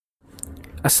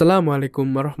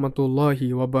Assalamualaikum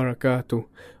warahmatullahi wabarakatuh.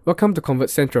 Welcome to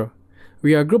Convert Central.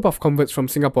 We are a group of converts from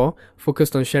Singapore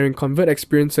focused on sharing convert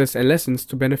experiences and lessons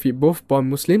to benefit both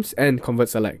born Muslims and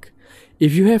converts alike.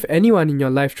 If you have anyone in your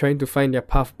life trying to find their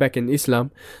path back in Islam,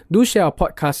 do share our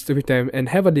podcast with them and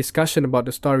have a discussion about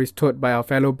the stories told by our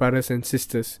fellow brothers and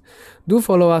sisters. Do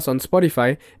follow us on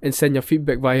Spotify and send your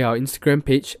feedback via our Instagram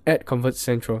page at Convert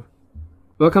Central.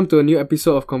 Welcome to a new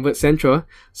episode of Convert Central.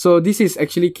 So this is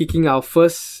actually kicking our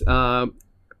first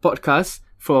podcast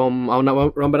from our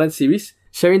Ramadan series,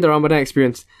 sharing the Ramadan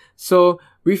experience. So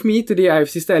with me today I have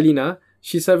Sister Ellina.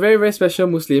 She's a very, very special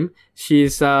Muslim.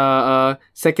 She's a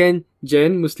second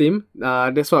gen Muslim.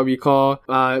 That's what we call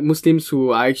Muslims who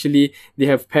are actually, they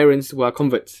have parents who are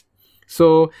converts.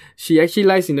 So she actually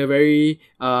lies in a very,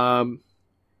 not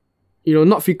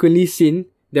frequently seen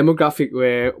demographic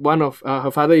where one of her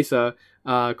father is a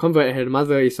convert and her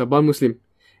mother is a born Muslim,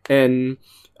 and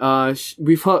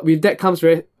with that comes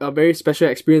very special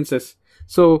experiences.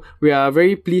 So we are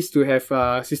very pleased to have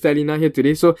Sister Ellina here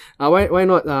today. So why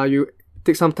not you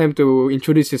take some time to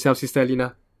introduce yourself, Sister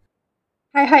Ellina?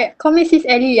 Hi. Call me Sis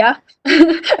Elli, yeah.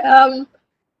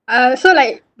 So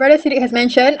like Brother Siddiq has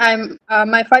mentioned,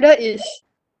 my father is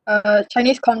a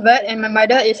Chinese convert and my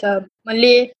mother is a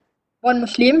Malay born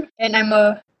Muslim, and I'm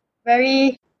a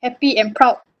very happy and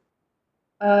proud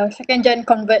second gen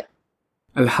convert.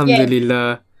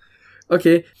 Alhamdulillah.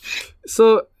 Okay,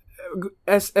 so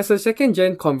as a second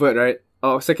gen convert, right,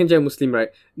 or second gen Muslim, right?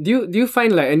 Do you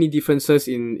find like any differences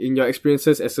in your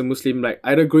experiences as a Muslim, like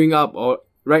either growing up or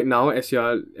right now as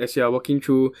you're walking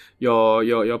through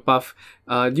your path?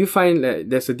 Do you find that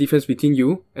there's a difference between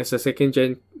you as a second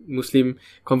gen Muslim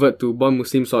convert to born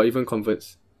Muslims or even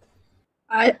converts?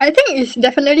 I think it's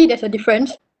definitely there's a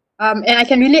difference. And I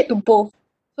can relate to both.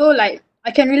 So like I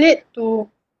can relate to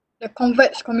the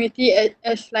converts community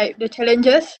as like the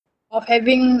challenges of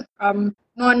having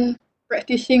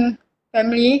non-practicing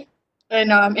family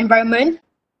and environment.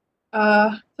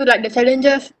 So like the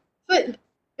challenges, so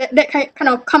that kind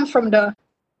of comes from the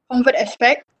convert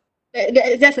aspect.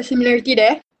 There's a similarity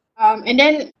there. And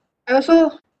then I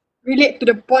also relate to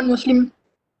the born Muslim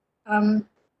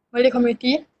Malay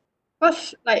community,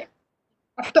 because like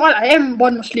after all I am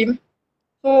born Muslim,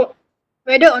 so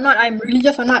whether or not I'm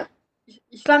religious or not,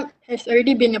 Islam has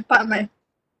already been a part of my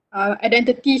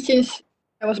identity since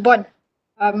I was born.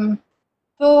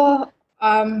 So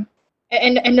and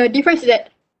the difference is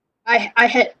that I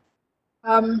had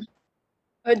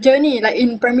a journey like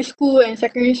in primary school and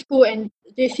secondary school and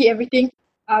JC, everything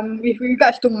with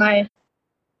regards to my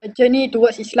journey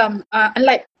towards Islam,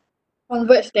 unlike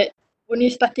converts that only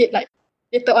started like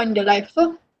later on in their life.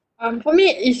 So for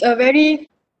me it's a very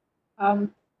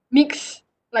mix,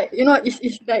 like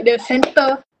it's like the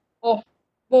center of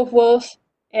both worlds,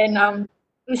 and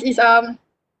it's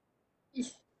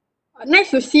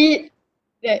nice to see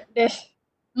that there's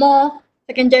more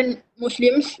second gen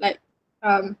Muslims, like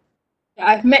that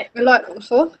I've met a lot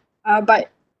also, but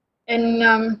and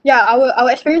our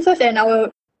experiences and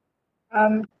our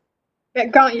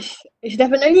background is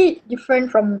definitely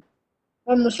different from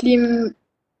one Muslim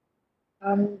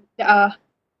that are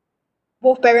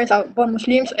both parents are born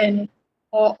Muslims and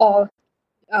or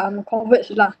converts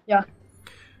lah. Yeah.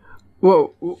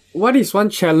 Well, what is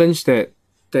one challenge that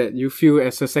you feel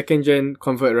as a second gen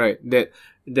convert, right?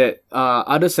 That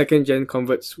other second gen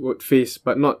converts would face,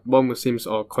 but not born Muslims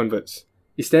or converts.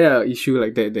 Is there an issue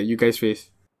like that you guys face?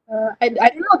 I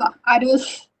don't know about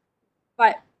others,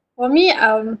 but for me,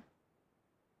 I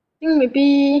think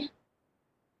maybe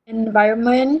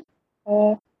environment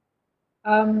or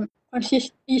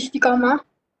istiqamah.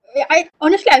 I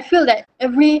honestly I feel that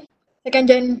every second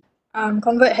gen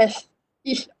convert has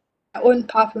each their own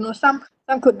path. Some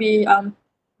could be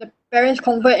the parents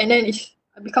convert and then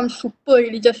becomes super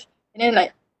religious, and then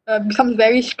like becomes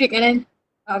very strict, and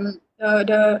then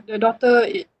the daughter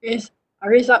is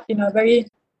raised up in a very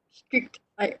strict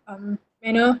like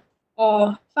manner,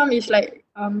 or some is like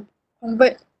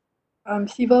convert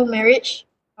civil marriage.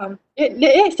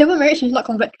 Civil marriage is not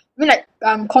convert. I mean like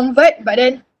convert, but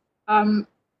then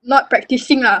not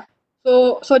practicing lah.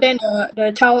 So then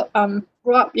the child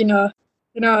grow up in a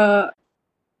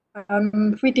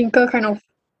free thinker kind of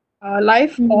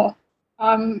life, or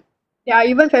there are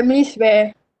even families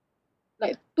where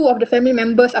like two of the family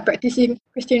members are practicing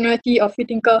Christianity or free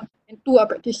thinker and two are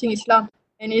practicing Islam,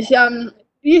 and it's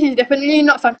this is definitely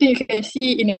not something you can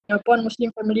see in a born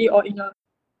Muslim family or in a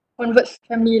converts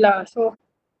family lah. So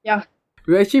yeah.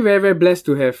 We're actually very, very blessed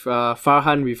to have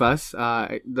Farhan with us.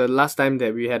 The last time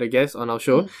that we had a guest on our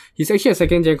show, he's actually a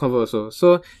second gen convert also.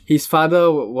 So his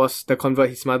father was the convert,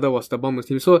 his mother was the born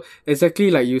Muslim. So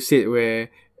exactly like you said, where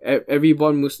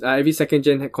every second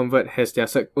gen convert has their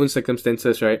own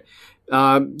circumstances, right?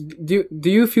 Do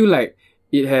you feel like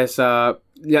it has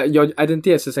your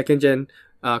identity as a second gen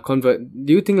convert?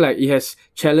 Do you think like it has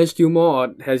challenged you more,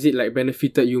 or has it like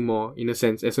benefited you more in a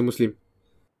sense as a Muslim?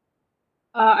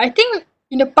 I think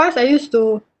in the past I used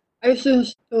to say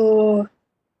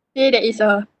that it's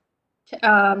a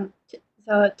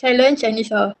challenge and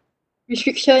it's a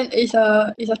restriction, it's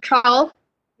a trial,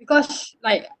 because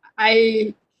like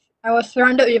I I was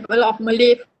surrounded with a lot of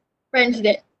Malay friends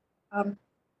that um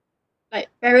like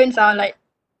parents are like,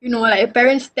 like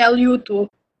parents tell you to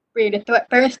pray,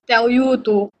 parents tell you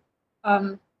to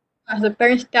um as the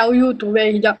parents tell you to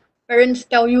wear hijab, parents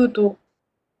tell you to,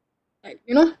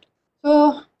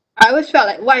 so I always felt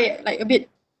like why like a bit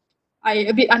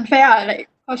unfair like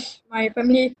cause my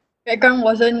family background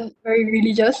wasn't very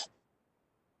religious.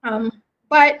 um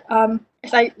but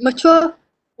as I mature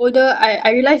older,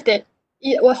 I realized that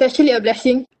it was actually a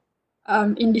blessing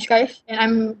in disguise, and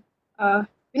I'm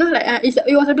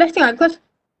it was a blessing because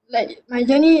like my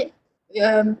journey,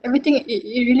 everything, it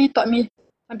really taught me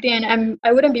something, and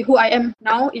I wouldn't be who I am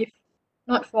now if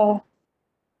not for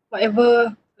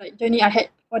whatever like journey I had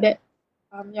for that.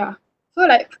 Yeah. So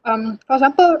like for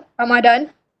example Ramadan,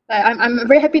 like I'm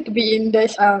very happy to be in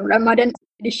this Ramadan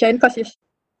edition because it's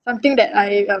something that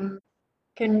I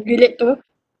can relate to.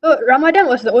 So Ramadan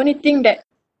was the only thing that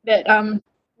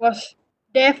was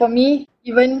there for me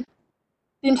even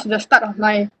since the start of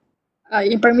my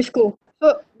in primary school.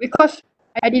 So because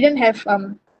I didn't have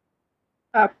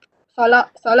uh,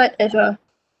 salat as a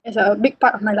big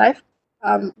part of my life,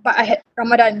 but I had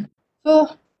Ramadan.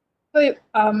 So so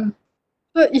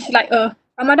so it's like a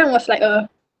Ramadan was like a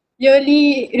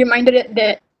yearly reminder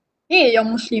that hey, you're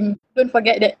Muslim. Don't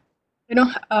forget that. And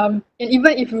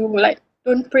even if you like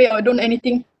don't pray or don't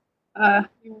anything,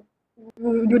 you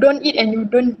don't eat and you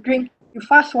don't drink, you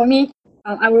fast for me,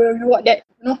 I will reward that.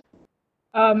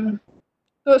 Um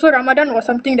so Ramadan was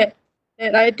something that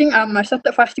I think I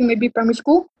started fasting maybe primary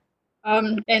school.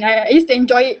 And I used to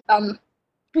enjoy it, and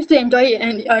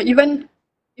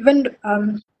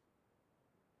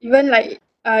even like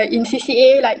in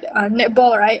CCA, like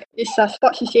netball, right? It's a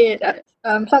sports CCA that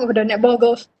some of the netball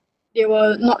girls, they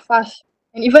will not fast,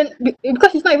 and even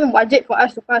because it's not even budget for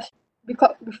us to fast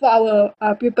because before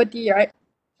our puberty, right?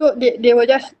 So they will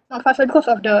just not fast because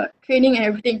of the training and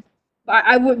everything. But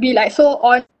I would be like so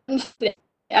on that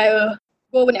I will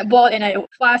go netball and I will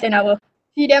fast, and I will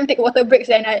see them take water breaks,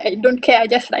 and I don't care. I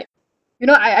just like,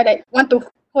 I like want to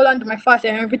hold on to my fast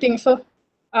and everything. So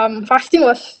fasting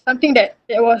was something that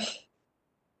was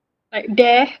like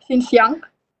there since young.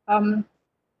 Um,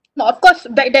 but of course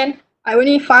back then I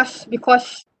only fast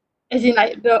because, as in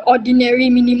like the ordinary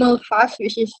minimal fast,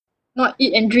 which is not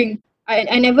eat and drink.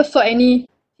 I never saw any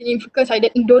significance. I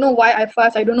don't know why I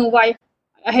fast. I don't know why.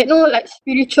 I had no like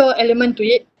spiritual element to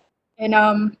it.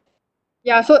 And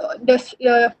yeah, so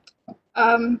the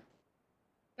um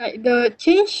like the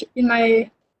change in my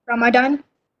Ramadan,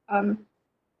 um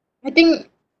I think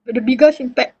the biggest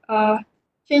impact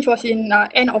change was in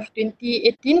end of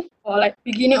 2018 or like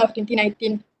beginning of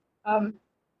 2019,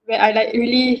 where I like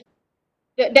really,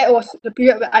 that was the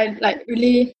period where I like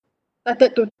really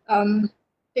started to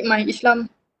take my Islam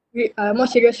more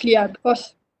seriously,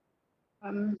 because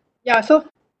yeah, so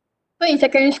in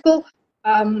secondary school,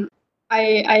 um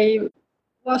I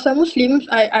was a Muslim.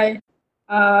 I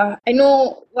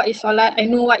know what is Salat, I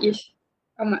know what is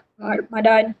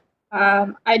Ramadan.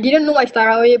 I didn't know what is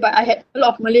Tarawih, but I had a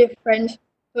lot of Malay friends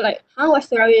who like, huh, what's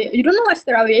Tarawih? You don't know what's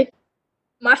Tarawih?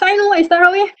 Must I know what is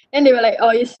Tarawih? And they were like, oh,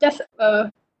 it's just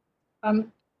a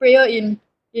prayer in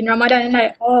Ramadan. And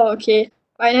like, oh, okay.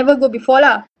 But I never go before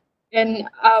lah. And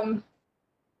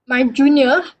my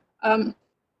junior, um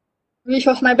which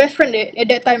was my best friend at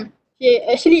that time, she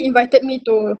actually invited me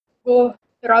to go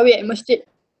Tarawih at masjid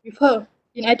with her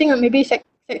in, I think maybe sec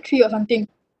 3 or something.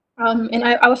 And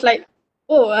I was like,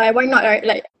 oh, why not, right?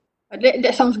 Like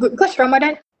that sounds good because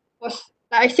Ramadan was,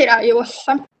 like I said, it was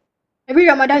every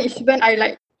Ramadan is when I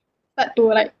like start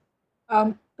to like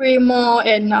pray more,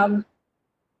 and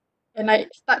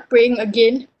like start praying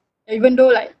again, even though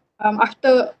like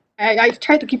after I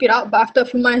try to keep it up, but after a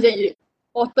few months then it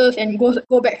alters and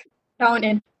go back down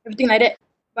and everything like that.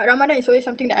 But Ramadan is always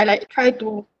something that I like try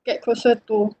to get closer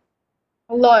to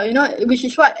Allah, which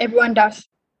is what everyone does.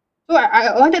 So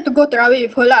I wanted to go Tarawih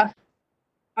with her lah.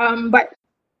 But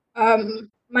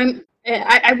my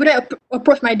I wouldn't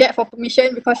approach my dad for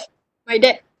permission because my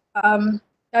dad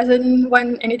doesn't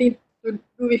want anything to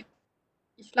do with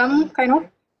Islam kind of.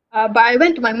 But I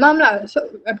went to my mom lah. So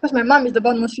because my mom is the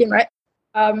born Muslim, right?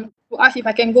 To ask if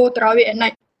I can go tarawih at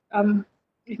night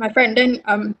with my friend. Then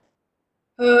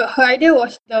her idea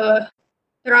was the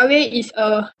tarawih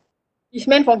is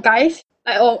meant for guys,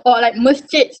 like or like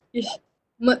masjid is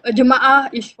jemaah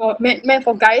is for meant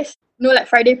for guys. Like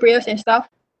Friday prayers and stuff.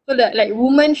 So that like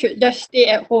women should just stay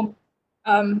at home.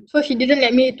 So she didn't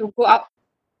let me to go out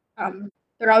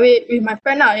tarawih with my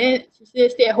friend lah. And she said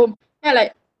stay at home. And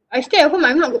like I stay at home.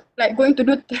 I'm not like going to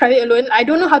do tarawih alone. I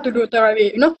don't know how to do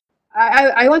tarawih.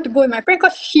 I want to go with my friend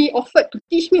because she offered to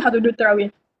teach me how to do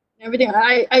tarawih and everything.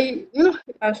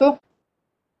 So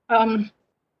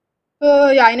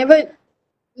yeah, I never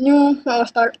knew what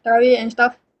was tarawih and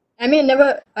stuff. I mean,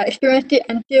 never experienced it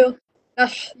until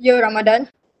last year Ramadan.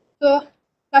 So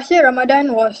last year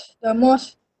Ramadan was the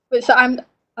most. So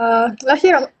last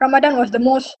year Ramadan was the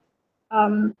most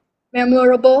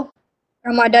memorable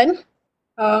Ramadan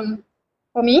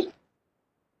for me.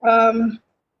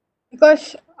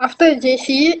 Because after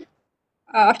JC,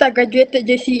 after I graduated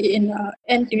JC in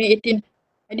end 2018,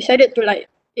 I decided to like,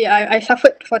 I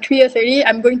suffered for 3 years already.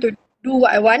 I'm going to do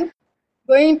what I want.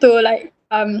 Going to like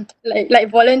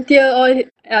volunteer all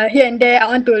here and there. I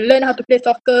want to learn how to play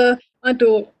soccer. I want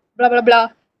to blah blah blah.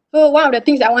 So one of the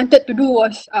things I wanted to do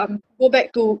was go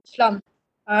back to Islam.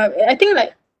 I think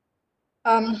like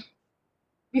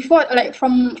before, like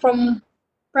from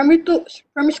primary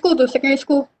school to secondary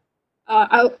school,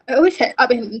 I always had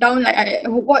up and down. Like I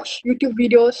would watch YouTube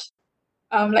videos,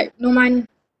 like Noman,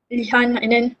 Lihan,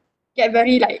 and then get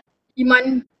very like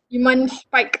iman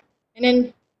spike, and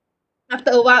then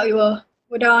after a while it will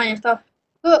go down and stuff.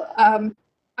 So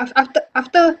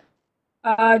after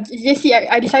JC,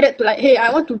 I decided to like, hey,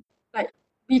 I want to like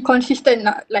be consistent,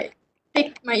 like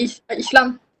take my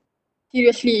Islam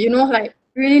seriously, like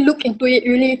really look into it,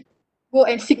 really go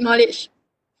and seek knowledge.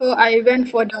 So I went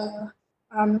for the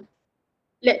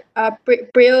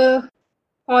prayer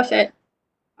course at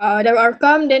Darul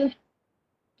Arkam. Then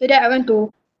after that I went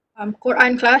to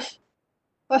Quran class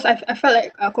because I felt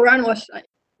like Quran was like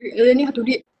learning how to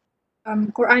read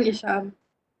Quran is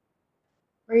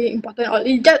very important, or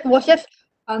it just was just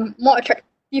more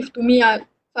attractive to me. So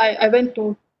I went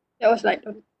to, that was like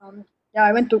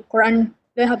I went to Quran,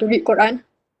 learn how to read Quran.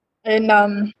 And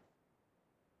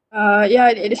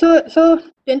so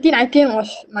 2019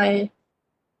 was my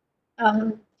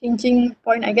changing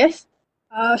point, I guess.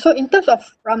 So in terms of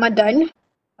Ramadan,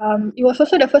 it was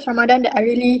also the first Ramadan that I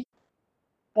really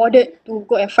bothered to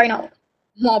go and find out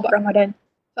more about Ramadan.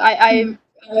 So I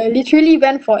literally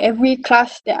went for every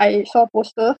class that I saw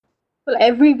poster. So like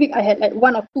every week I had like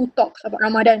 1 or 2 talks about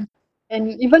Ramadan.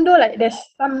 And even though like there's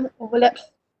some overlaps,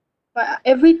 but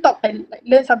every talk I like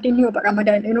learned something new about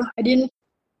Ramadan.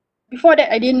 Before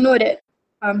that I didn't know that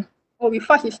we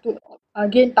fast is to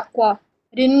gain taqwa.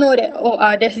 I didn't know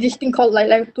that there's this thing called like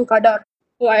Laylatul Qadar.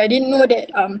 So I didn't know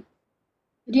that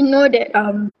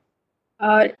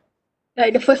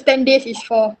like the first 10 days is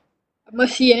for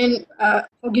mercy, and then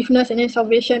forgiveness, and then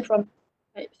salvation from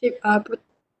like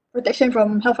protection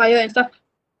from hellfire and stuff.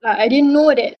 Like I didn't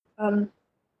know that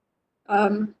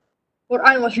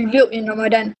Quran was revealed in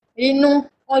Ramadan. I didn't know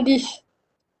all these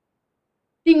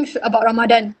things about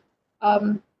Ramadan.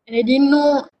 And I didn't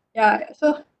know,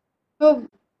 so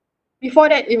before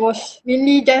that it was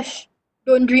mainly just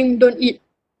don't drink, don't eat,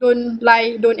 don't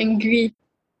lie, don't angry.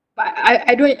 But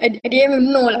I didn't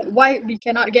even know like why we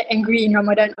cannot get angry in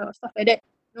Ramadan or stuff like that.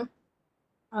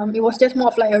 It was just more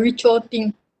of like a ritual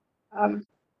thing. So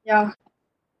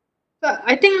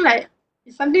I think like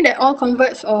it's something that all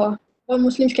converts or all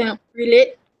Muslims can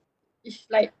relate. It's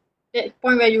like that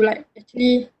point where you like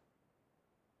actually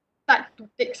start to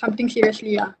take something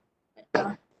seriously.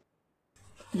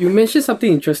 You mentioned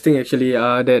something interesting actually,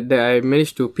 that I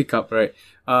managed to pick up, right?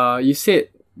 You said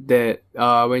that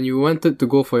when you wanted to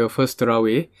go for your first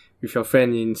tarawih with your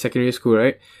friend in secondary school,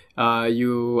 right?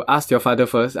 You asked your father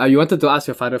first. You wanted to ask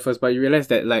your father first, but you realized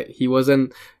that like he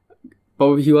wasn't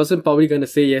probably gonna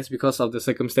say yes because of the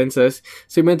circumstances.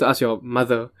 So you went to ask your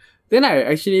mother. Then I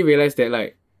actually realized that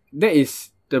like that is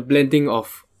the blending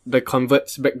of the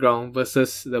convert's background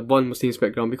versus the born Muslim's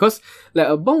background, because like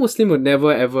a born Muslim would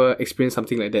never ever experience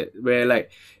something like that, where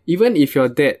like even if your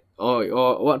dad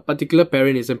or what particular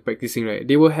parent isn't practicing, right,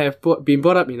 they will have been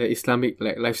brought up in the Islamic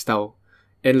like lifestyle,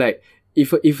 and like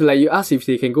if like you ask if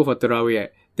they can go for tarawih,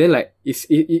 right, then like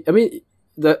I mean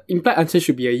the implied answer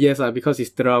should be a yes because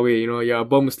it's tarawih, you're a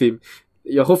born Muslim,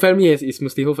 your whole family is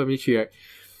Muslim, whole family tree, right?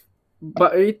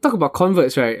 But when you talk about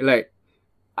converts, right, like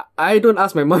I don't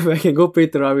ask my mom if I can go pray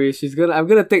Tarawih. I'm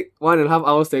gonna take 1.5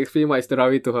 hours to explain what is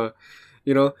Tarawih to her,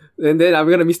 and then I'm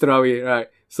gonna miss Tarawih, right?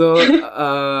 So,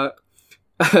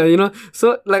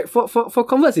 so like for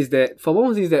converts is that, for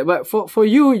Muslims is that, but for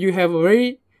you, you have a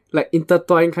very like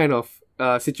intertwined kind of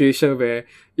situation where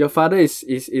your father is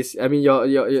I mean your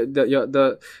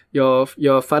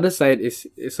father's side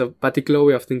is a particular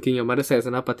way of thinking, your mother's side is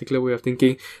another particular way of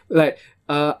thinking. Like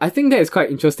I think that is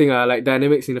quite interesting, like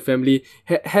dynamics in the family.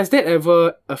 Has that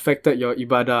ever affected your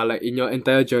ibadah, like in your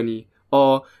entire journey?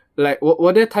 Or like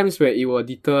were there times where it will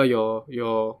deter your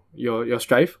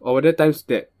strive, or were there times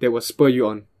that will spur you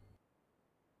on?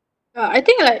 I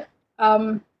think like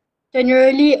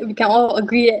generally we can all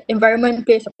agree that environment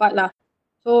plays a part lah.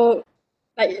 So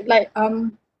like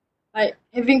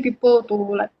having people to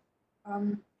like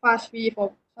fast with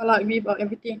or salat with or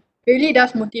everything really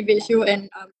does motivate you and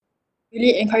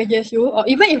really encourages you. Or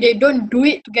even if they don't do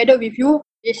it together with you,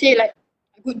 they say like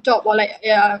good job, or like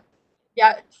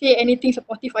say anything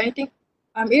supportive or anything.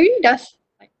 It really does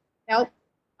like help.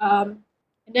 And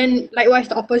then likewise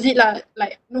the opposite lah,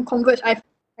 like converts. I've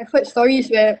heard stories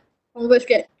where converts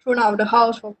get thrown out of the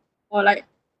house, or like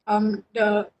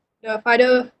the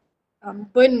father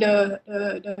burn the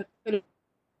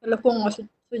telepon or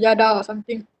sejadah or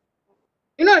something.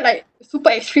 Like super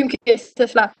extreme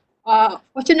cases lah.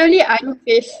 Fortunately, I don't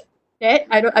face that.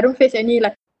 I don't face any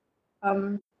like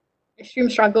extreme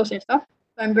struggles and stuff.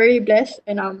 So I'm very blessed,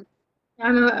 and I'm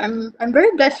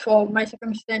very blessed for my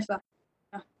circumstance lah.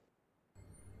 Yeah.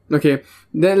 Okay,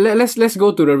 then let's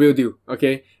go to the real deal.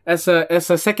 Okay, as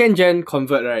a second gen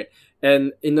convert, right,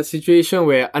 and in a situation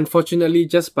where unfortunately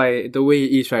just by the way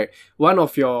it is, right, one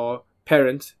of your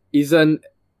parents isn't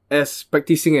as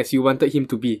practicing as you wanted him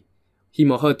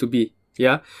or her to be.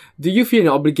 Yeah, do you feel an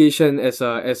obligation as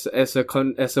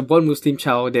a born Muslim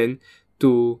child then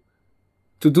to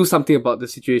do something about the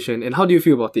situation, and how do you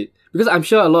feel about it? Because I'm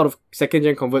sure a lot of second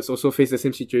gen converts also face the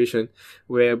same situation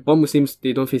where born Muslims,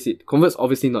 they don't face it. Converts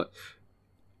obviously not.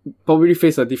 Probably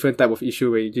face a different type of issue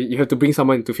where you have to bring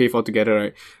someone into faith altogether,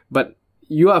 right? But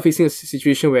you are facing a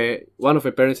situation where one of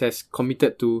your parents has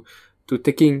committed to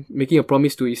making a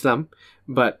promise to Islam,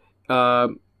 but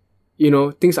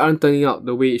things aren't turning out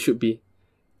the way it should be.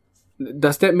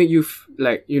 Does that make you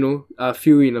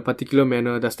feel in a particular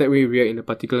manner? Does that make you react in a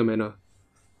particular manner?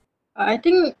 I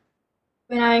think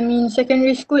when I'm in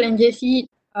secondary school and JC,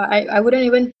 I wouldn't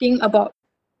even think about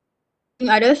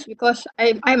others, because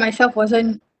I myself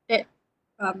wasn't that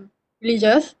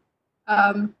religious.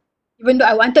 Even though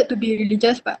I wanted to be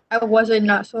religious, but I wasn't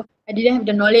lah. So I didn't have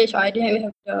the knowledge, or I didn't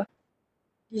have the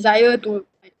desire to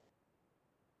like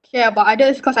care about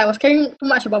others, because I was caring too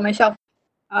much about myself.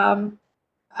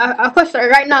 Of course,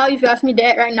 right now, if you ask me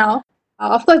that right now,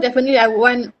 of course, definitely I would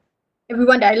want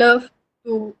everyone that I love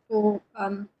to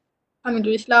come into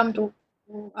Islam, to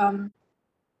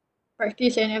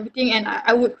practice and everything, and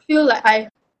I would feel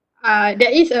like there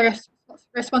is a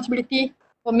responsibility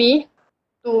for me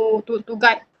to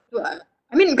guide.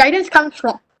 I mean, guidance comes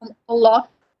from Allah,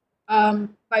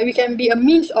 but we can be a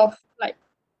means of like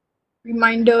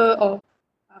reminder, or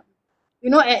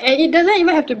and it doesn't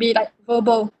even have to be like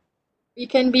verbal. It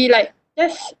can be like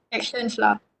just actions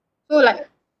lah. So like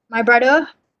my brother,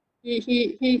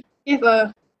 he gave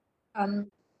a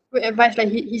good advice. Like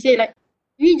he said like,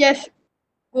 we just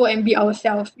go and be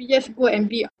ourselves. We just go and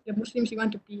be the Muslims we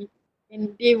want to be,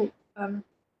 and they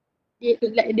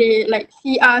like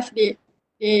see us. They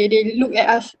look at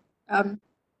us.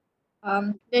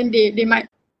 Then they might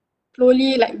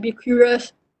slowly like be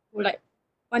curious, or like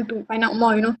want to find out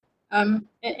more. And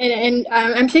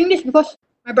I'm saying this because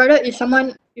my brother is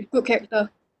someone with good character.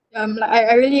 Like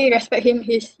I really respect him.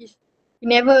 He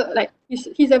never like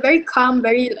he's a very calm,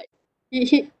 very like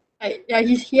he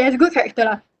has good character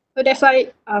lah. So that's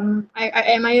why I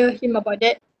admire him about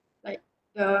that. Like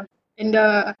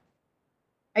the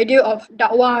idea of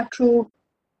dakwah through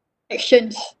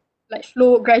actions, like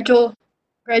slow,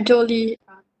 gradually.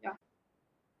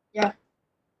 Yeah.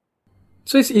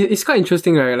 So it's quite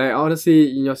interesting, right? Like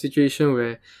honestly, in your situation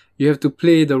where you have to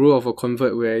play the role of a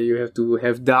convert, where you have to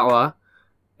have da'wah,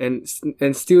 and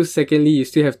still secondly you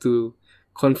still have to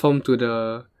conform to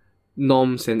the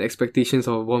norms and expectations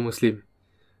of one Muslim.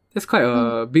 That's quite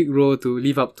a big role to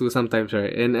live up to sometimes,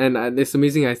 right? And it's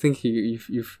amazing. I think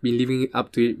you've been living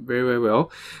up to it very, very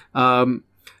well.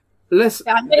 Last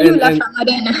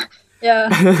Ramadan. Yeah.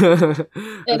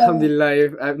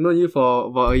 Alhamdulillah, I've known you for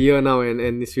about a year now, and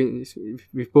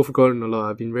we've both grown a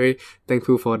lot. I've been very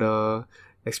thankful for the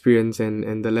experience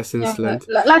and the lessons learned.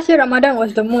 Last year Ramadan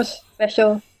was the most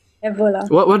special. ever lah.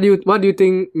 What do you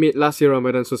think made last year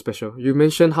Ramadan so special? You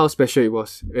mentioned how special it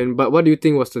was, but what do you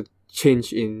think was the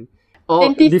change in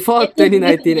before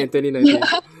 2019 and 2019?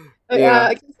 Yeah.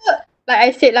 Okay, so like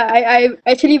I said lah, I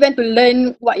actually went to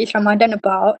learn what is Ramadan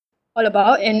all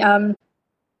about, and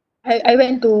I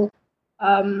went to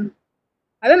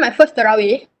I went my first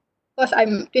tarawih because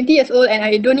I'm 20 years old and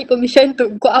I don't need permission to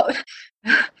go out.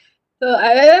 So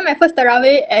I went my first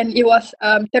tarawih and it was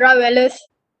tarawih.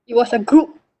 It was a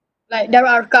group like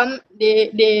Darul Arkam.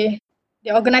 They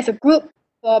organized a group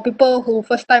for people who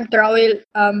first time tarawih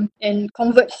and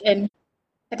converts and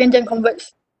second gen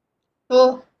converts.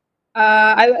 So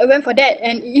I went for that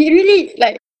and it really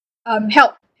like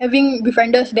helped having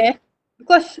befrienders there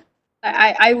because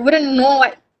I wouldn't know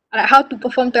how to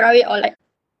perform tarawih or like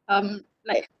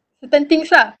certain things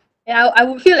lah, and I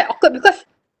would feel like awkward because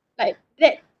like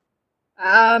that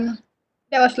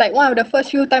was like one of the first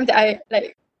few times that I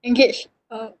like engaged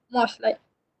mosque, like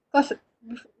because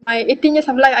my 18 years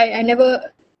of life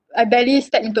I barely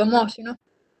stepped into a mosque, you know.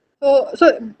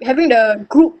 So having the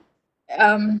group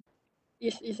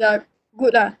is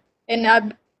good lah,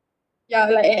 and yeah,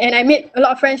 like, and I made a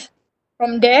lot of friends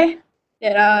from there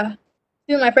that are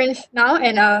still my friends now,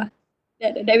 and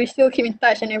that we still keep in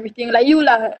touch and everything, like you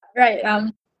lah, right?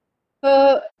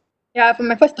 So yeah, for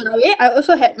my first tarawih, I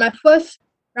also had my first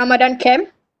Ramadan camp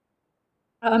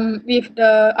with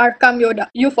the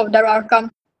youth of Darul Arkam.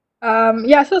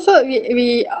 Yeah, so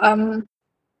we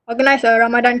organized a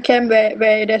Ramadan camp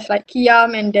where there's like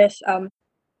qiyam and there's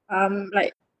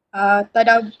like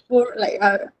tadabbur, like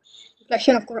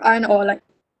reflection of Quran, or like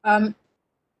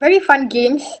very fun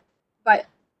games, but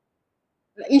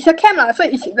it's a camp lah, so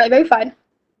it's like very fun,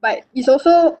 but it's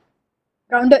also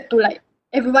grounded to like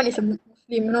everyone is a Muslim,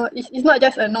 you know. It's not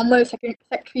just a normal sec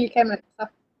 3 camp and stuff.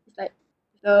 It's like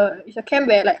it's a camp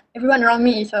where like everyone around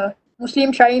me is a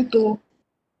Muslim trying to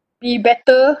be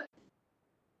better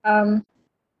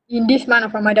in this month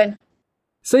of Ramadan.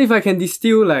 So if I can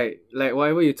distill like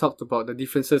whatever you talked about, the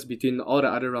differences between all the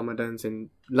other Ramadans and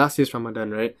last year's Ramadan,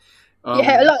 right? You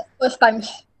had a lot of first times.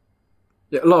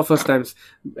 Yeah, a lot of first times,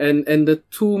 and the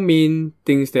two main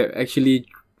things that actually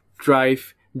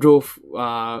drove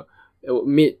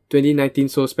made 2019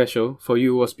 so special for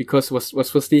you was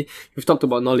firstly, you've talked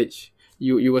about knowledge.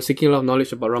 You were seeking a lot of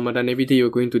knowledge about Ramadan. Every day you were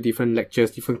going to different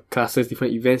lectures, different classes,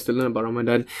 different events to learn about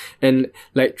Ramadan, and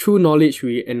like through knowledge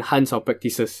we enhance our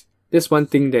practices. That's one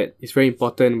thing that is very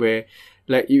important, where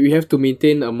like you have to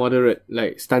maintain a moderate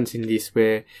like stance in this,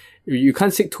 where you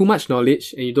can't seek too much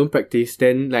knowledge and you don't practice,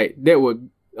 then like that would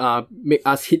make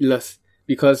us hitless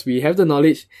because we have the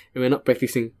knowledge and we're not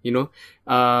practicing, you know.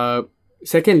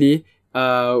 Secondly,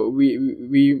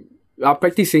 we are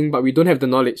practicing but we don't have the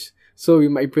knowledge, so we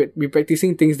might be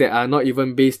practicing things that are not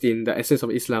even based in the essence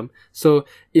of Islam. So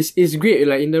it's great,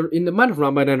 like in the month of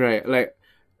Ramadan, right? Like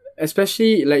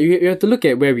especially like you have to look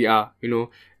at where we are, you know,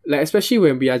 like especially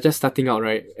when we are just starting out,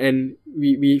 right? And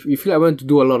we feel like we want to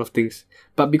do a lot of things,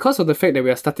 but because of the fact that we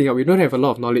are starting out, we don't have a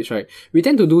lot of knowledge, right? We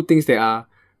tend to do things that are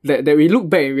that we look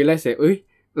back and realize that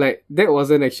like that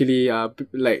wasn't actually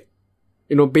like,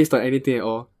 you know, based on anything at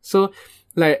all. So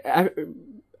like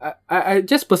I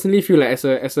just personally feel like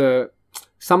as a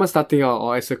someone starting out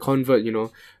or as a convert, you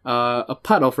know, a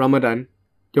part of Ramadan,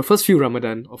 your first few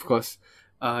Ramadan, of course,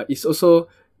 is also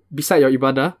beside your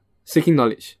ibadah, seeking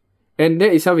knowledge. And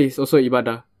that itself is also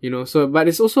ibadah, you know. So, but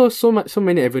it's also so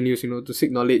many avenues, you know, to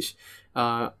seek knowledge, you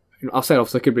know, outside of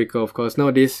circuit breaker, of course.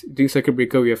 Nowadays, during circuit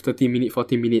breaker, we have 30-minute,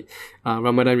 40-minute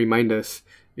Ramadan reminders,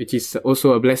 which is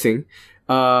also a blessing.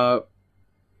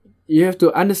 You have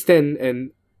to understand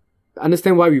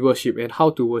why we worship and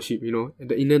how to worship, you know, and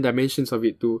the inner dimensions of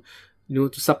it to, you know,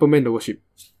 to supplement the worship.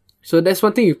 So that's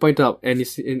one thing you point out, and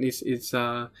it's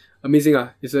amazing.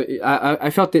 I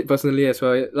felt it personally as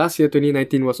well. Last year,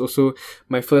 2019 was also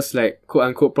my first like quote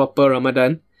unquote proper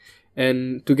Ramadan,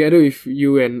 and together with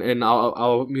you and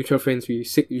our mutual friends, we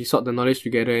sought the knowledge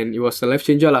together, and it was a life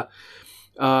changer lah.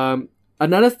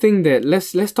 Another thing that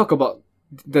let's talk about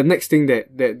the next thing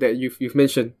that you've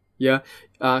mentioned, yeah,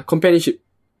 companionship.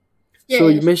 Yes. So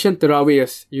you mentioned Tarawih,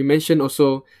 yes. You mentioned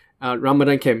also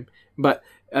Ramadan camp, but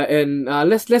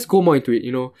let's go more into it,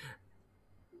 you know.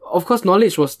 Of course,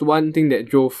 knowledge was the one thing that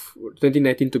drove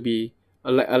 2019 to be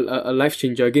a life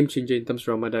changer, a game changer in terms of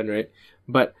Ramadan, right?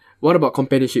 But what about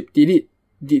companionship? Did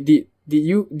the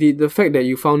fact that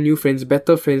you found new friends,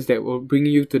 better friends that will bring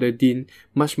you to the deen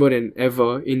much more than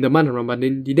ever in the month of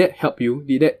Ramadan, did that help you?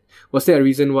 Was there a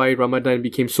reason why Ramadan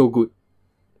became so good?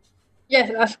 Yes,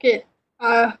 that's good.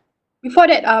 Before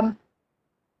that,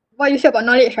 what you said about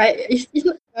knowledge, right?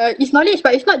 It's knowledge,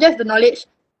 but it's not just the knowledge.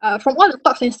 From all the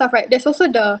talks and stuff, right? There's also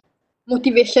the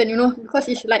motivation, because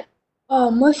it's like,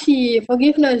 oh, mercy,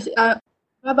 forgiveness,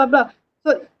 blah blah blah.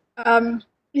 So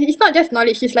it's not just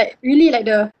knowledge. It's like really like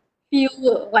the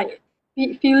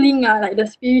feeling, like the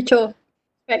spiritual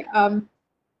aspect,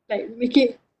 like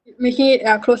making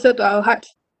it closer to our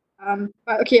hearts.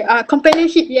 But okay,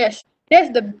 companionship, yes, that's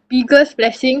the biggest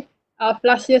blessing of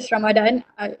last year's Ramadan.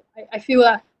 I feel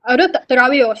although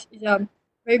Tarawih is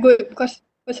very good because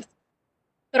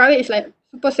Tarawih is like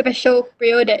super special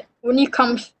prayer that only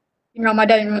comes in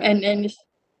Ramadan, and it's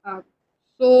um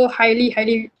so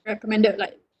highly recommended.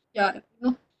 Like, yeah,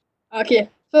 Okay,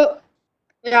 so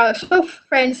yeah, so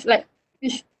friends, like,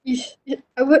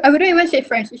 I wouldn't even say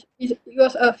friends. It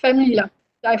was a family lah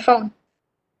that I found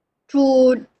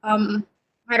through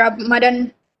my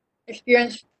Ramadan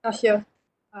experience last year.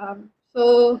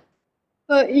 So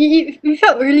it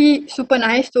felt really super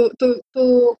nice to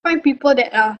find people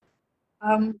that are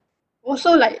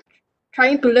also like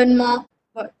trying to learn more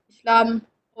about Islam,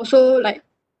 also like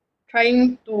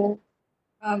trying to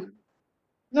um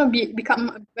become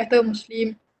a better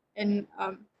Muslim, and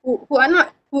who are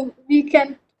not, who we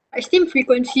can like same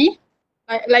frequency,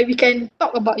 like we can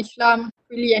talk about Islam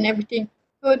freely and everything.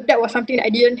 So that was something that I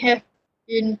didn't have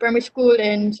in primary school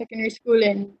and secondary school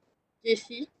and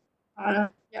JC.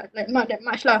 Yeah, like not that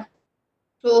much lah.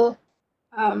 So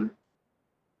um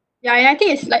yeah, and I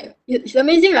think it's like it's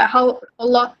amazing like how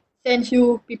Allah sends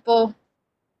you people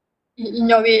in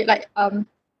your way, like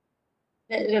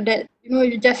that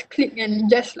you just click and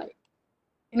just like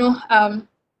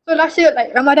so last year,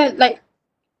 like Ramadan, like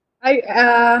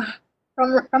I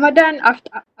from Ramadan,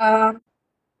 after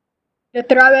the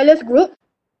Travelers group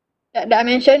that I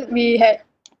mentioned, we had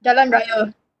Jalan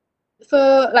Raya.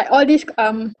 So like all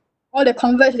the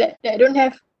converts that don't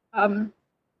have um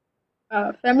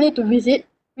family to visit,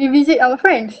 we visit our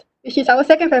friends, which is our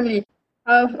second family,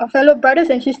 our fellow brothers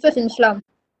and sisters in Islam.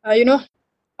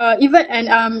 Even and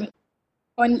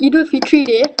on Idul Fitri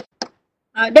day,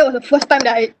 that was the first time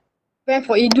that I went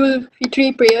for Idul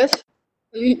Fitri prayers.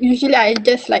 Usually I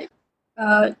just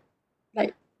uh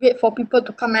like wait for people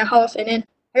to come my house and then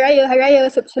Hari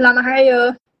Raya, Selamat Hari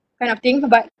Raya kind of thing.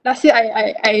 But last year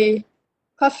I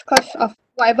cause of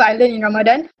whatever I learned in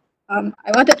Ramadan,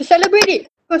 I wanted to celebrate it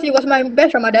because it was my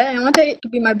best Ramadan and I wanted it to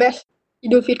be my best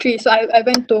Idul Fitri. So I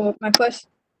went to my first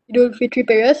Idul Fitri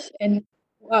prayers, and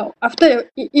wow,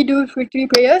 after the Idul Fitri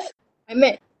prayers, I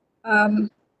met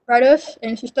brothers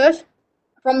and sisters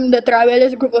from the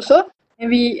Travelers group also,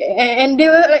 and they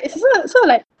were like so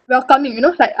like welcoming,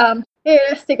 like hey,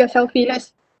 let's take a selfie,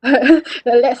 let's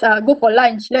go for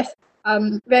lunch,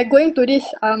 we're going to this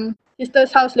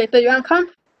sister's house later, you wanna come,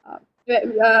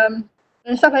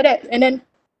 and stuff like that. And then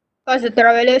because the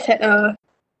Travelers had a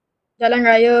Jalan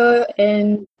Raya,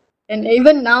 and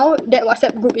even now that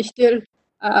WhatsApp group is still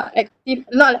active,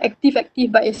 not active,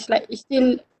 but it's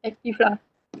still active lah.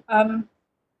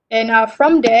 And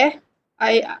from there,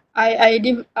 I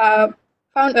did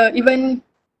found a even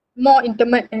more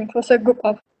intimate and closer group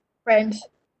of friends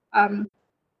um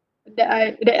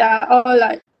that are all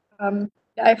like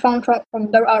that I found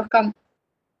from the outcome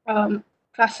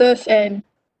classes and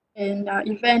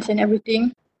events and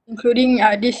everything, including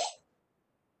this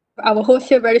our host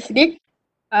here, Brother Siddiq.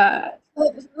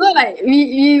 So like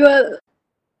we were,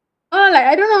 oh, like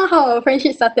I don't know how our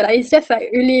friendship started. Like, it's just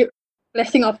like really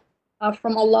blessing of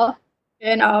from Allah.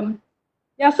 And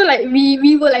yeah, so like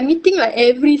we were like meeting like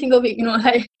every single week,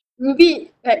 like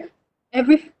maybe like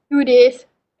every few days,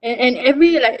 and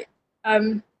every like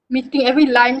meeting, every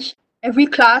lunch, every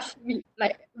class, we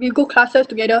go classes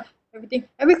together, everything,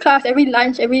 every class, every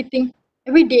lunch, everything,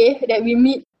 every day that we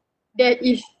meet, that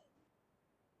is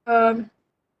um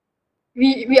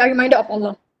we are reminded of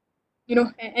Allah,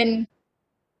 and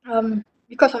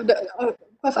because of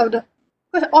the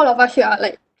because all of us here are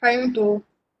like trying to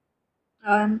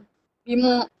be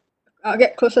more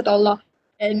get closer to Allah,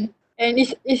 and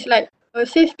it's like a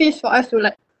safe space for us to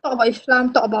like talk about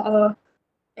Islam, talk about our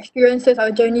experiences,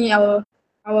 our journey, our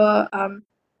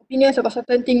opinions about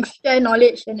certain things, share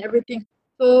knowledge and everything.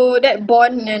 So that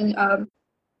bond and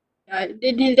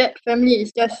that family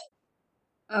is just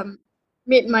um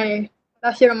made my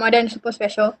last year Ramadan super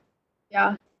special.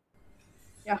 Yeah,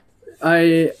 yeah.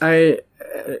 I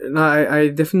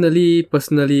definitely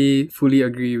personally fully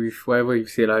agree with whatever you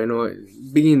say, like,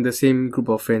 being in the same group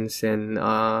of friends, and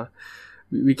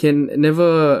we can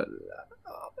never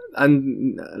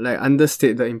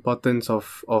understate the importance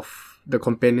of the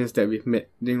companions that we've met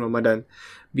during Ramadan,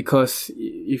 because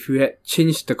if we had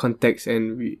changed the context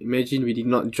and we imagine we did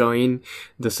not join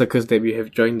the circles that we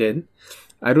have joined, then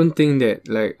I don't think that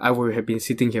like I would have been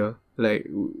sitting here like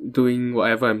doing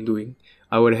whatever I'm doing.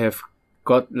 I would have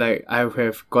I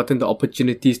have gotten the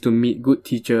opportunities to meet good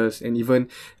teachers, and even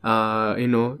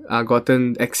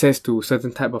gotten access to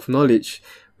certain type of knowledge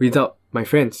without my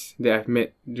friends that I've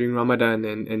met during Ramadan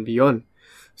and beyond.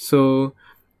 So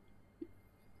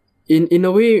in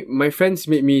a way, my friends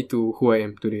made me to who I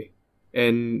am today,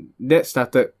 and that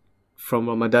started from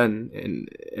Ramadan, and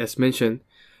as mentioned,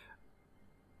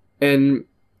 and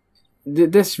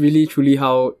that's really truly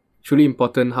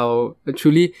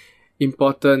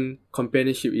important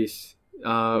companionship is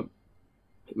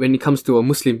when it comes to a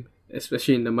Muslim,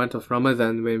 especially in the month of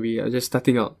Ramadan when we are just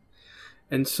starting out.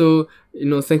 And so,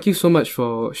 thank you so much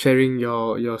for sharing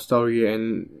your story,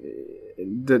 and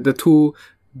the two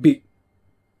big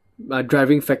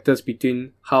driving factors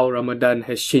between how Ramadan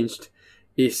has changed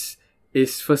is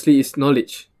firstly is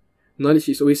knowledge. Knowledge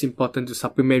is always important to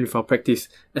supplement with our practice,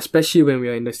 especially when we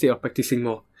are in the state of practicing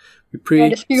more. We pray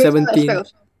the spiritual 17. aspect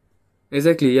also.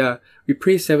 Exactly, yeah. We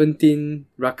pray 17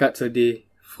 rakats a day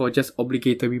for just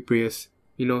obligatory prayers.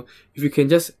 If you can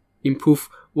just improve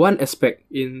one aspect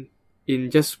in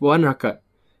just one rakat,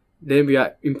 then we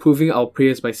are improving our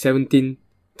prayers by 17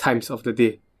 times of the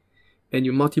day. And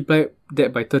you multiply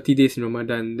that by 30 days in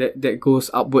Ramadan, that goes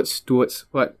upwards towards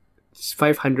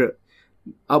 500,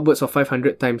 upwards of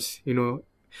 500 times. You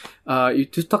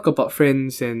just talk about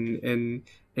friends and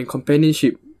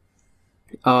companionship.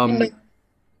 And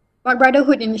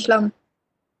brotherhood in Islam.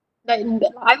 Like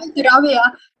I went to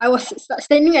Raweh, I was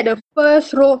standing at the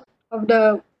first row of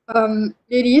the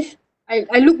ladies.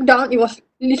 I looked down. It was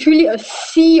literally a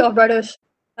sea of brothers,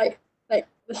 like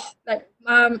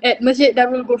at Masjid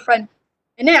Darul Ghufran.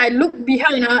 And then I looked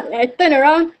behind. I turned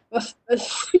around. It was a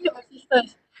sea of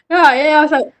sisters. Yeah, I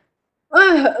was like,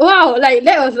 wow, like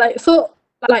that was like so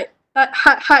like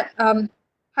heart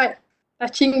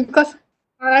touching, because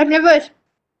I've never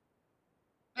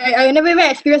I never even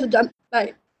experienced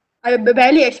I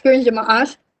barely experienced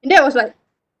Jama'ahs, and that was like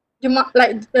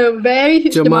the very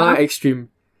huge Jamaah Jama'ah. extreme.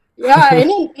 Yeah, and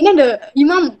then the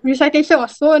Imam recitation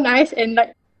was so nice, and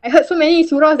like I heard so many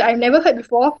surahs that I've never heard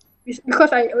before,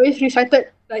 because I always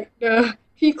recited like the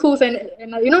fiqhs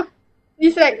and like,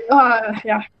 it's like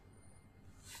yeah.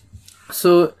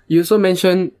 So you also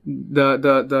mentioned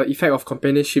the effect of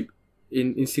companionship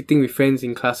in sitting with friends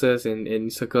in classes and in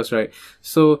circles, right?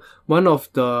 So one of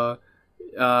the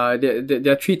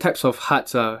there are three types of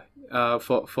hearts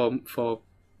for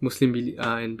Muslim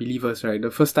and believers, right?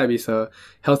 The first type is a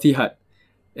healthy heart,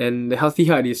 and the healthy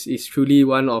heart is truly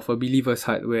one of a believer's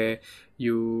heart, where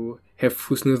you have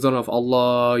husnul zan of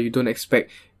Allah. You don't expect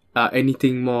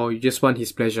anything more. You just want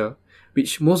His pleasure,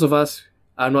 which most of us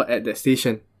are not at that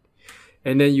station.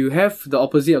 And then you have the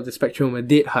opposite of the spectrum, a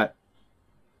dead heart.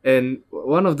 And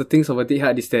one of the things of a dead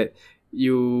heart is that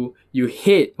you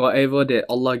hate whatever that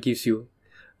Allah gives you.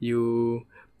 You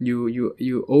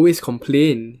always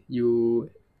complain.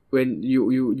 You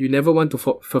never want to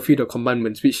fulfill the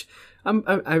commandments, which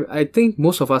I think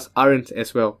most of us aren't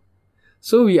as well.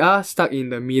 So we are stuck in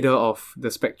the middle of the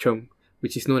spectrum,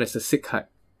 which is known as the sick heart.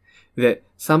 That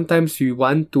sometimes we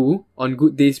want to, on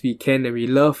good days we can, and we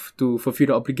love to fulfill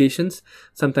the obligations.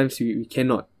 Sometimes we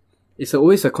cannot. It's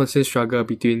always a constant struggle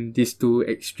between these two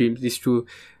extremes,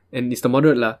 and it's the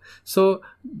moderate lah. So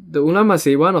the ulama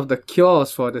say one of the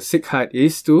cures for the sick heart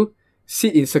is to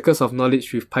sit in circles of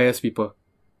knowledge with pious people.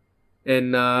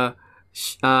 And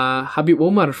Habib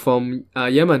Omar from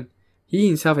Yemen, he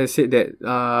himself has said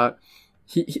that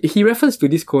he referenced to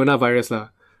this coronavirus lah,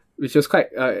 which was quite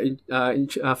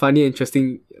funny,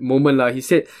 interesting moment lah. He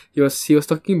said he was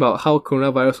talking about how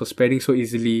coronavirus was spreading so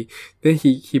easily. Then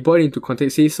he brought it into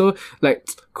context. Say, so like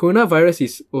coronavirus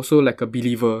is also like a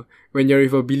believer. When you're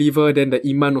with a believer, then the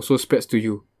iman also spreads to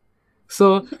you.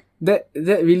 So that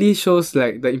really shows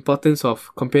like the importance of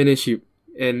companionship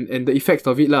and the effects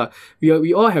of it lah.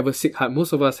 We all have a sick heart.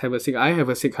 Most of us have I have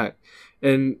a sick heart.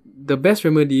 And the best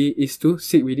remedy is to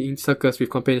sit within circles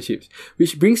with companionships.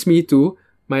 Which brings me to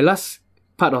my last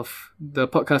part of the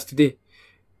podcast today.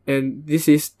 And this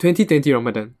is 2020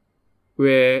 Ramadan,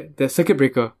 where the circuit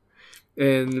breaker.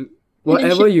 And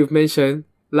whatever you've mentioned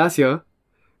last year,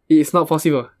 it is not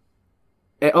possible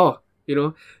at all,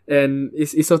 and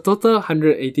it's a total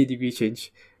 180-degree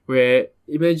change, where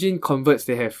imagine converts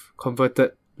they have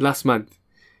converted last month,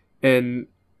 and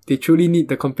they truly need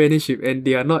the companionship, and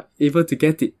they are not able to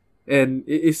get it. And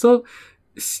it's so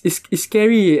it's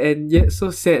scary and yet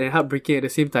so sad and heartbreaking at the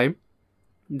same time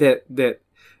that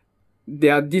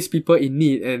there are these people in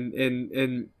need,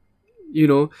 and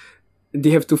they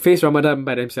have to face Ramadan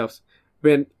by themselves,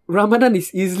 when Ramadan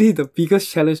is easily the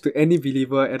biggest challenge to any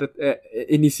believer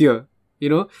in this year. you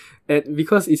know, and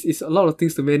because it's a lot of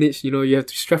things to manage, you know, you have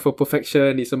to strive for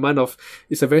perfection. It's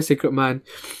a very sacred month.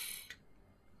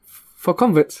 For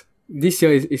converts, this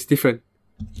year is different.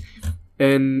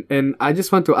 And I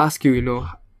just want to ask you, you know,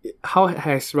 how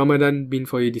has Ramadan been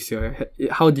for you this year?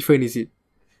 How different is it?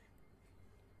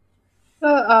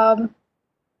 So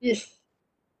it's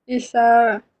it's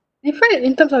different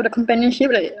in terms of the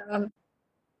companionship.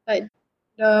 Like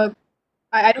the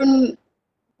I don't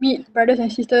meet brothers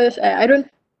and sisters. I don't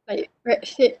like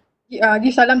say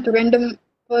give salam to random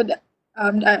people that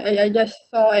I just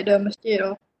saw at the masjid,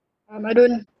 or I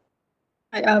don't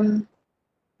I don't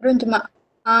jemaah,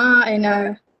 and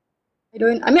I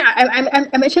don't. I mean,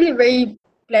 I'm actually very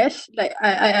blessed. Like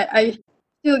I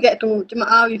still get to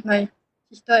jemaah with my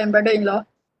sister and brother-in-law.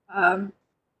 Um,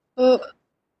 so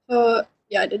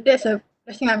yeah, that's a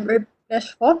blessing I'm very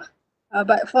blessed for.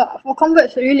 But for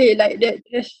converts, really, like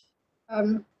there's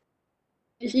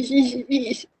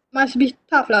it must be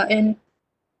tough lah. And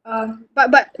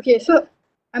but okay, so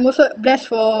I'm also blessed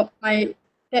for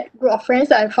that group of friends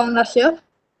that I found last year.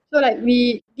 So like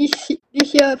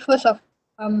this year, first of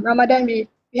Ramadan, we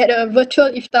had a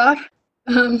virtual iftar,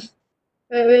 um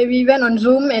where we went on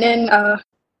Zoom, and then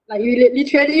like we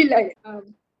literally like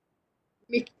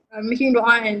making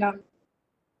dua, and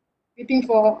waiting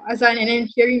for azan, and then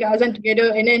hearing the azan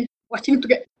together, and then watching to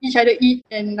get each other eat,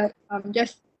 and like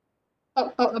just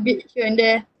talk a bit here and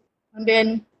there. And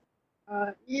then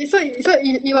it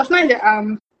was nice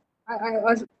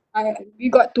that we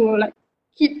got to like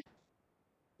keep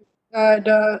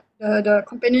the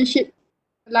companionship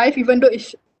alive, even though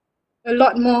it's a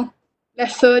lot more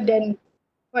lesser than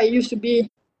what it used to be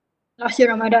last year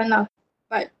Ramadan lah.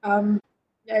 But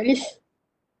yeah, at least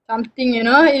something, you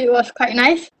know, it was quite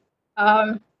nice.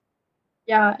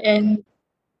 Yeah, and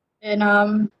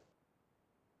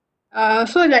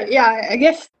so like, yeah, I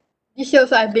guess this year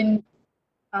also I've been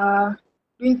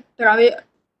doing tarawih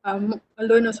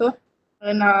alone also.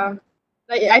 And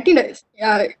like I think that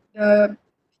the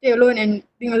stay alone and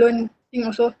being alone thing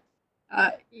also,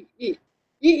 it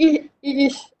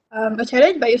is a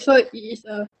challenge, but also it is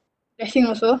a blessing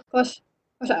also, because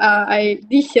I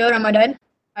this year Ramadan,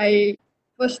 I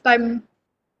first time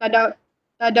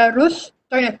tadarus,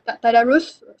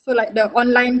 tadarus, so like the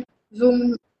online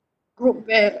Zoom group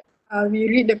where we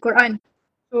read the Quran.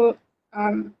 So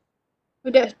so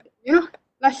that's, you know,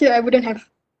 last year I wouldn't have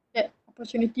that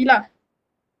opportunity lah.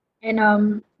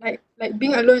 And like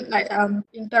being alone, like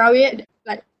in tarawih,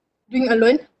 like doing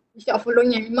alone instead of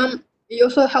following an imam, it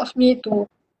also helps me to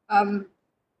um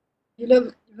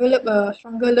develop a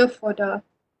stronger love for the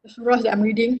surahs that I'm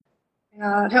reading.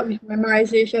 Help with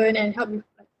memorization, and help with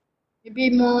like maybe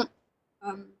more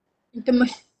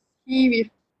intimacy with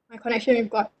my connection with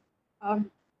God,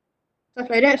 stuff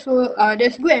like that. So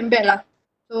there's good and bad lah.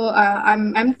 So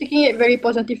I'm taking it very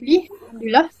positively,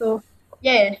 alhamdulillah. So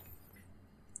yeah.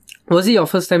 Was it your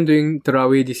first time doing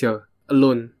Tarawih this year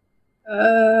alone?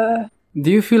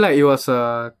 Do you feel like it was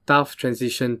a tough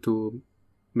transition to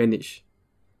manage?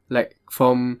 Like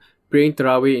from praying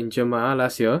Tarawih in Jemaah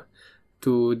last year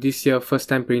to this year first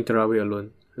time praying Tarawih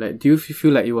alone. Like, do you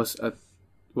feel like it was a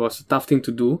tough thing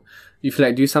to do? You feel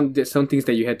like some things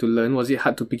that you had to learn? Was it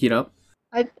hard to pick it up?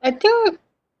 I think it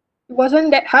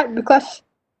wasn't that hard, because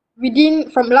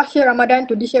from last year Ramadan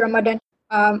to this year Ramadan,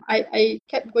 I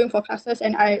kept going for classes,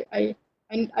 and I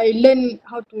learned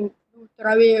how to do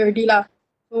tarawih already lah.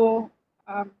 So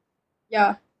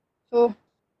yeah, so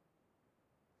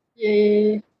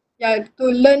yeah, to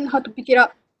learn how to pick it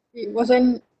up, it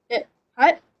wasn't that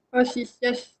hard, because it's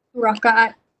just 2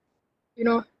 rakaat, you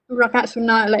know, 2 rakaat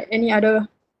sunnah like any other.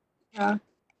 Yeah.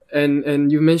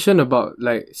 And you mentioned about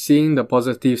like seeing the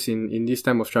positives in this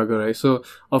time of struggle, right? So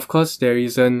of course there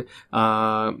isn't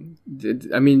I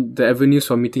mean, the avenues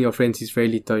for meeting your friends is very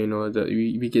little, you know,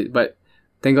 we get, but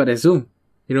thank God there's Zoom,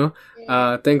 you know.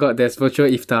 Thank God there's virtual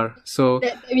iftar, so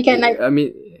that we can like, I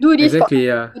mean, do this exactly,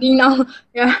 for now.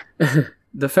 Yeah.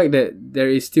 The fact that there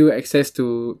is still access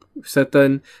to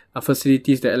certain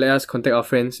facilities that let us contact our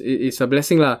friends is a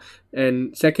blessing lah.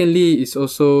 And secondly, it's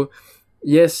also,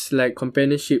 yes, like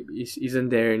companionship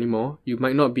isn't there anymore. You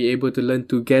might not be able to learn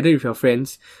together with your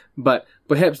friends, but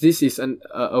perhaps this is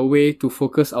a way to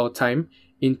focus our time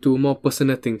into more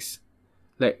personal things,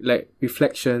 like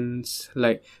reflections,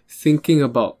 like thinking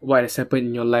about what has happened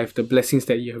in your life, the blessings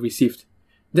that you have received.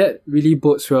 That really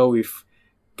bodes well with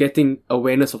getting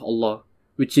awareness of Allah,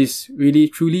 which is really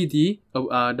truly the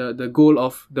goal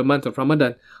of the month of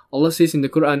Ramadan. Allah says in the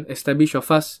Quran, establish your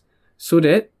fast so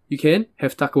that you can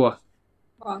have taqwa.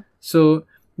 So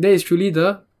that is truly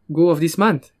the goal of this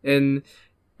month. And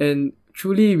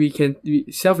truly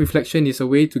self-reflection is a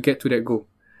way to get to that goal.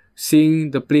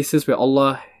 Seeing the places where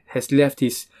Allah has left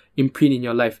His imprint in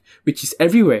your life, which is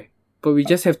everywhere, but we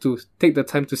just have to take the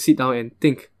time to sit down and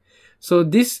think. So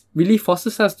this really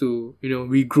forces us to,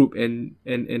 regroup and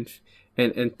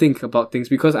think about things,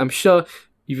 because I'm sure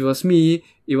if it was me,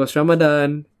 it was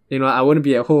Ramadan, I wouldn't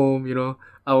be at home,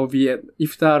 I will be at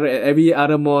iftar at every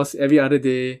other mosque, every other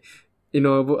day.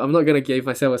 I'm not gonna give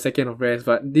myself a second of rest.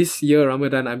 But this year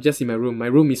Ramadan, I'm just in my room. My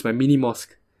room is my mini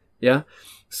mosque. Yeah.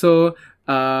 So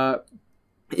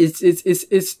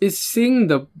it's seeing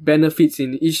the benefits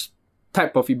in each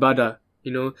type of ibadah,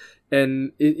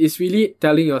 and it's really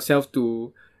telling yourself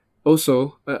to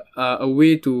also a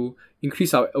way to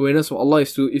increase our awareness of Allah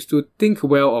is to think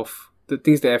well of the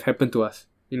things that have happened to us.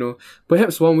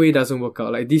 Perhaps one way doesn't work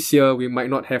out. Like this year, we might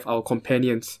not have our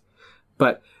companions,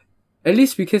 but at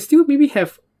least we can still maybe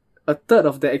have a third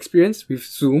of the experience with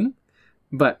Zoom.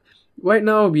 But right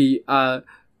now, we are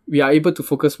able to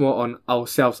focus more on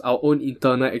ourselves, our own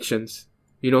internal actions.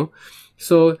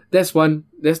 So that's one.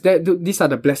 These are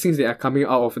the blessings that are coming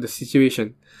out of the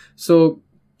situation. So,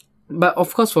 but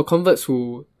of course, for converts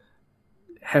who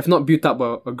have not built up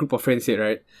a group of friends yet,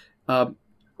 right? Do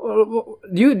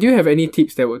you have any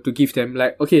tips to give them?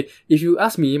 Like, okay, if you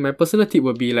ask me, my personal tip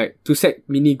would be like to set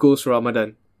mini goals for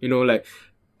Ramadan. Like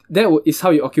that is how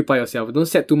you occupy yourself. Don't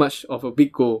set too much of a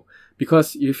big goal,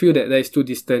 because you feel that is too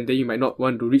distant, then you might not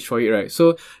want to reach for it, right?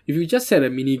 So if you just set a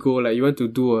mini goal, like you want to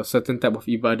do a certain type of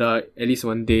ibadah at least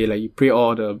one day, like you pray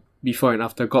all the before and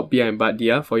after Qadbiyah and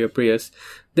Ba'diyah for your prayers,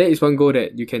 that is one goal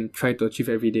that you can try to achieve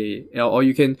every day. Or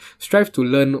you can strive to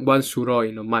learn one surah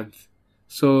in a month.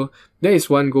 So that is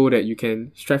one goal that you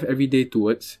can strive every day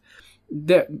towards.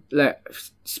 That, like,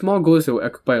 small goals that will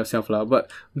occupy yourself lah.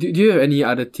 But do you have any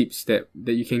other tips that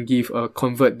you can give a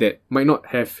convert that might not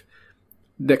have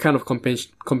that kind of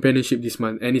companionship this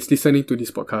month and is listening to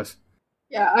this podcast?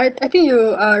 Yeah, I think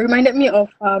you reminded me of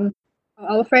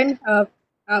our friend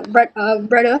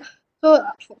brother. So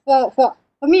for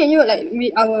me and you, like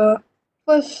our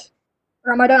first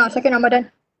Ramadan or second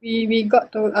Ramadan, we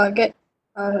got to get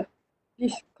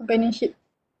this companionship.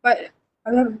 But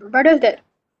I have brothers that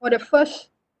for the first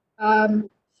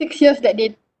 6 years that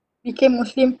they became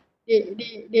Muslim,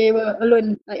 they were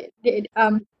alone. Like they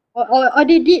or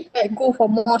they did like go for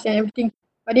mosque and everything,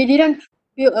 but they didn't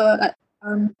feel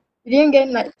they didn't get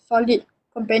like solid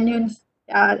companions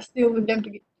that are still with them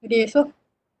today. So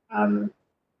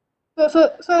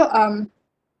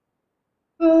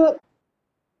so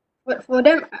but for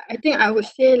them, I think I would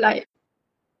say like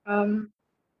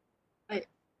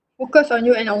focus on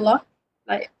you and Allah,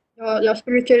 like your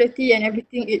spirituality and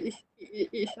everything. It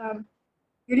is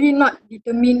really not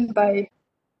determined by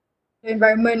the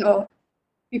environment or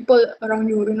people around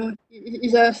you.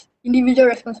 It's a individual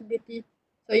responsibility.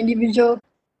 So individual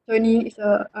journey is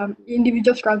a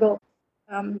individual struggle.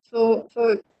 So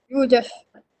you just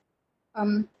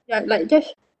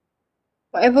just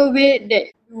whatever way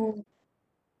that you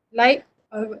like,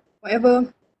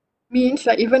 whatever means,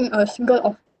 like even a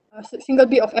single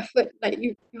bit of effort, like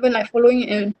you even like following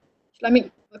an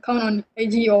Islamic account on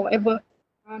IG or whatever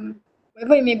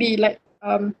it may be, like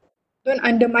don't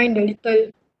undermine the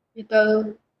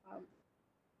little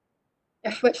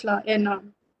efforts lah. And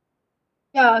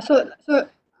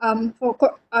for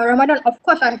Ramadan, of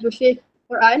course I have to say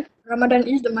Quran. Ramadan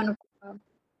is the month of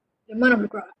the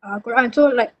Quran. So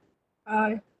like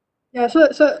and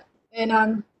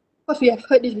of course we have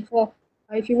heard this before.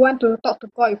 If you want to talk to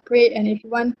God, you pray, and if you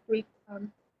want to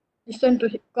listen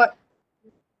to God,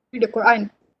 read the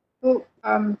Quran. So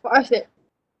for us that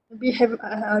we have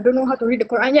don't know how to read the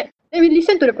Quran yet, then we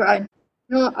listen to the Quran.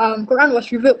 Quran was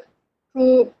revealed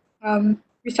through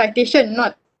recitation,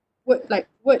 not words.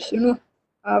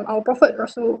 Our Prophet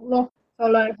Rasulullah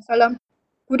Sallallahu Alaihi Wasallam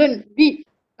couldn't read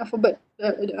alphabet,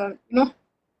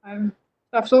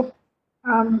 stuff. So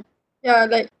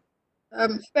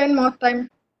spend more time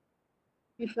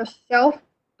with yourself,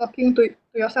 talking to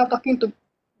yourself, talking to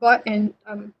God, and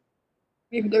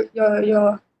with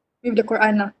the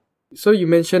Quran lah. So you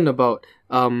mentioned about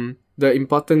the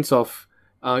importance of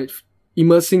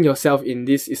immersing yourself in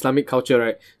this Islamic culture,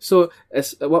 right? So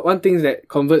as one thing that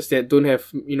converts that don't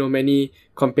have many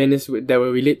companions that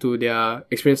will relate to their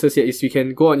experiences yet is you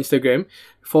can go on Instagram,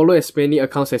 follow as many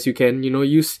accounts as you can.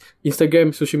 Use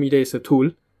Instagram, social media as a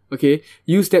tool. Okay,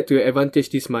 use that to your advantage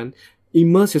this month.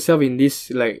 Immerse yourself in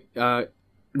this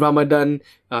Ramadan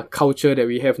culture that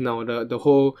we have now, the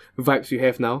whole vibes we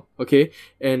have now, okay?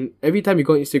 And every time you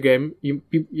go on Instagram,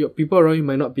 your people around you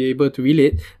might not be able to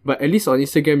relate, but at least on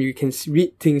Instagram you can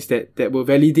read things that will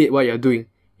validate what you're doing.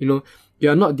 you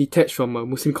are not detached from a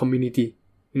Muslim community.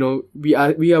 You know, we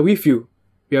are with you.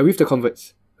 We are with the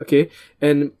converts. Okay?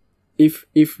 And if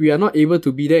we are not able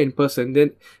to be there in person,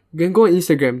 then you can go on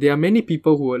Instagram. There are many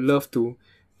people who would love to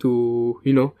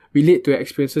relate to your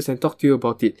experiences and talk to you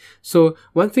about it. So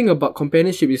one thing about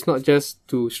companionship is not just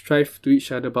to strive to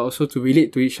each other, but also to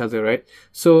relate to each other, right?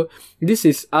 So this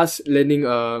is us learning,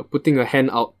 putting a hand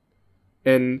out.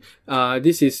 And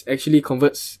this is actually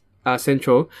Converts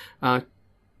Central,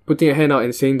 putting a hand out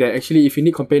and saying that actually if you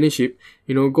need companionship,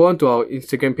 go onto our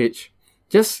Instagram page.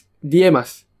 Just DM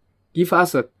us. Give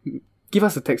us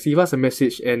a text, give us a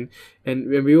message, and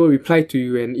we will reply to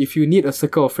you. And if you need a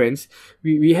circle of friends,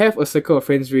 we have a circle of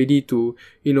friends ready to,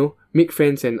 make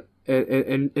friends and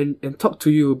talk to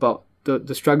you about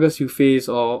the struggles you face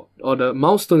or the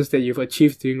milestones that you've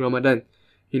achieved during Ramadan.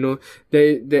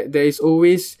 There is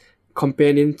always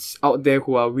companions out there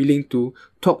who are willing to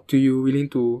talk to you, willing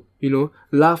to,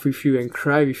 laugh with you and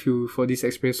cry with you for this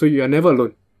experience. So you are never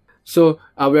alone. So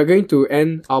we are going to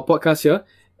end our podcast here.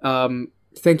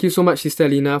 Thank you so much, Sister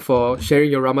Ellina, for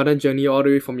sharing your Ramadan journey all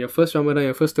the way from your first Ramadan,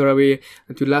 your first Tarawih,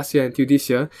 until last year, until this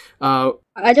year.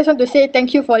 I just want to say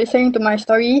thank you for listening to my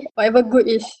story. Whatever good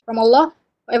is from Allah,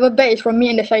 whatever bad is from me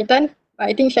and the shaitan. But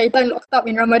I think shaitan locked up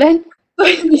in Ramadan. So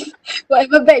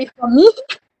whatever bad is from me.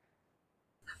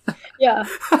 Yeah.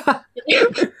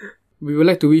 We would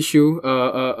like to wish you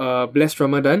a blessed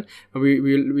Ramadan.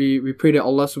 We pray that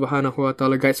Allah subhanahu wa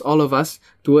ta'ala guides all of us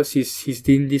towards his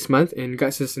deen this month and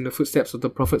guides us in the footsteps of the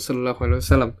Prophet sallallahu alaihi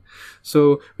wasallam.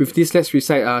 So with this, let's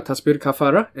recite Tasbih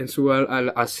Kafara and Surah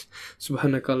Al-Asr.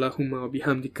 Subhanakallahumma wa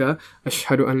bihamdika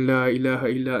ashhadu an la ilaha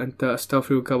illa anta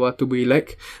astaghfiruka wa atubu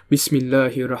ilaik.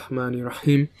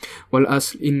 Bismillahirrahmanirrahim. Wal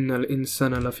asr innal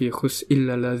insana lafi khusr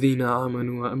illa alladhina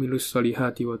amanu wa amilus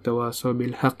solihati wa tawasaw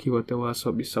bil haqqi wa tawasaw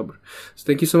bis sabr. So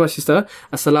thank you so much, sister.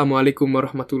 Assalamualaikum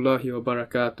warahmatullahi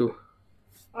wabarakatuh.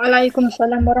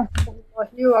 Waalaikumsalam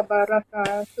warahmatullahi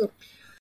wabarakatuh.